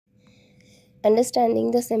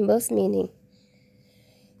Understanding the symbol's meaning.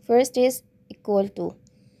 First is equal to.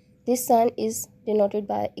 This sign is denoted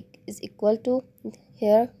by is equal to.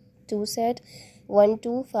 Here 2 set 1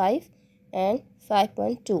 2 5 and 5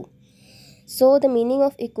 1 2. So the meaning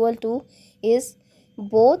of equal to is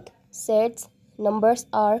both sets numbers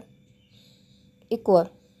are equal,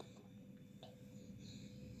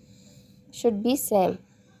 should be same,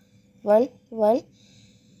 1 1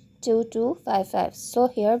 2 2 5 5. So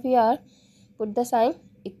here we are put the sign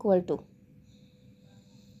equal to.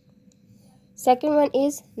 Second one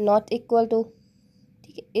is not equal to.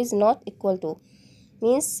 Is not equal to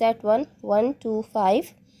means set 1 1 2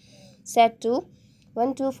 5, set 2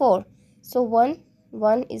 1 2 4. So 1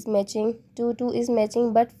 1 is matching, 2 2 is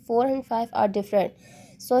matching, but 4 and 5 are different.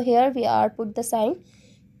 So here we are put the sign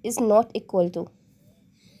is not equal to.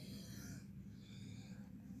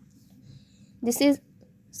 This is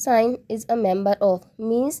sign is a member of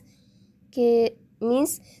means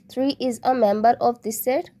means 3 is a member of this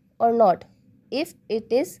set or not. If it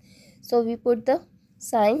is, so we put the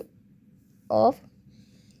sign of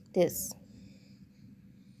this.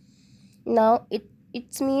 Now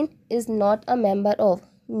its mean is not a member of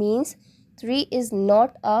means 3 is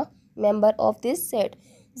not a member of this set.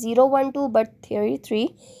 0 1 2, but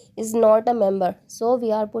 3 is not a member, so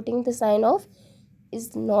we are putting the sign of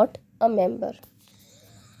is not a member.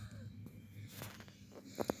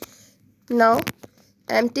 Now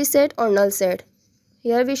empty set or null set.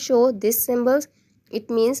 Here we show this symbols. It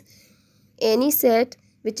means any set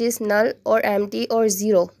which is null or empty or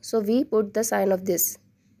 0. So we put the sign of this.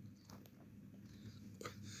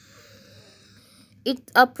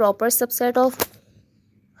 It's a proper subset of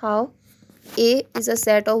how A is a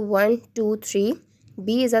set of 1 2 3,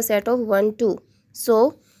 B is a set of 1 2.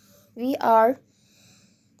 So we are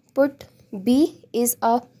put B is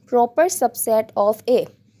a proper subset of A.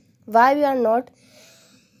 Why we are not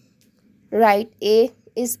write A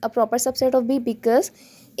is a proper subset of B? Because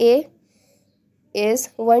A is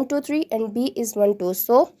 1 2 3 and B is 1 2.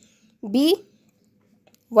 So B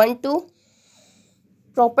 1 2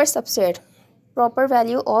 proper subset, proper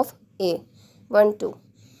value of A 1 2.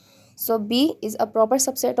 So B is a proper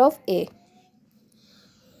subset of A.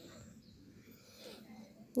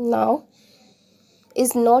 Now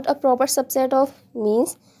is not a proper subset of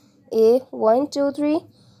means A 1 2 3,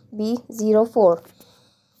 B 0 4.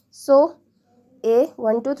 So A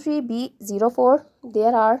 1 2 3, B 0 4,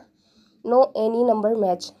 there are no any number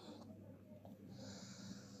match.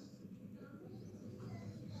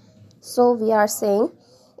 So we are saying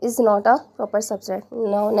is not a proper subset.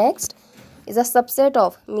 Now next is a subset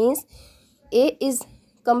of means A is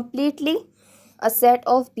completely a set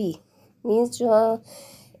of B means A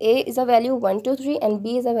is a value 1 2 3 and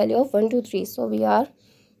B is a value of 1 2 3. So we are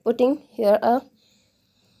putting here a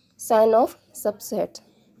sign of subset.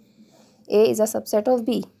 A is a subset of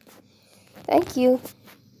B. Thank you.